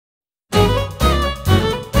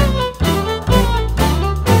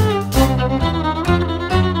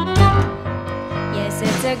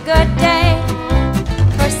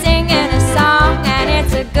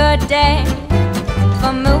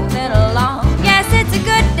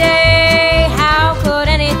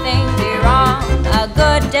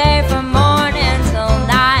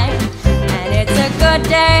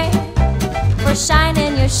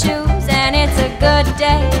shoes, and it's a good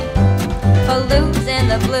day for losing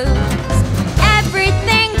the blues.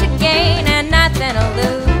 Everything to gain and nothing to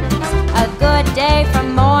lose. A good day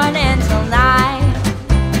from morning till night.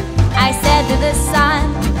 I said to the sun,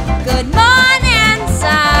 good morning,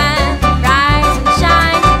 sun. Rise and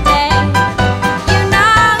shine today. You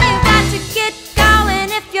know you've got to get going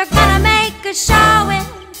if you're gonna make a showing.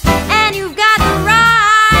 And you've got the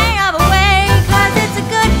right of a way, 'cause it's a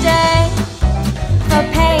good day for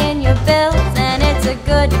paying your bills, and it's a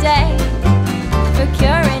good day for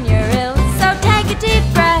curing your ills. So take a deep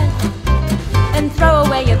breath and throw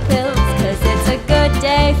away your pills, 'cause it's a good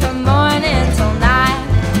day from morning till night.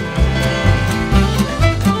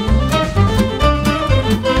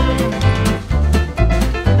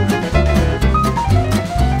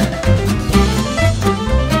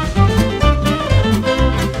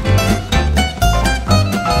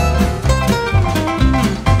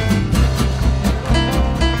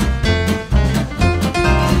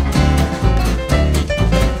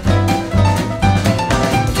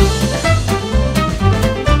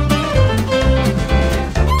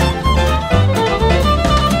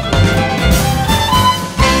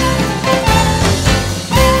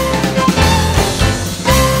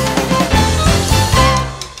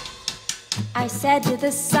 I said to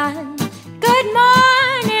the sun, good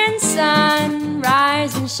morning, sun.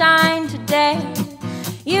 Rise and shine today.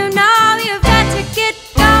 You know you've got to get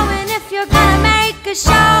going if you're gonna make a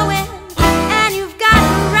showing.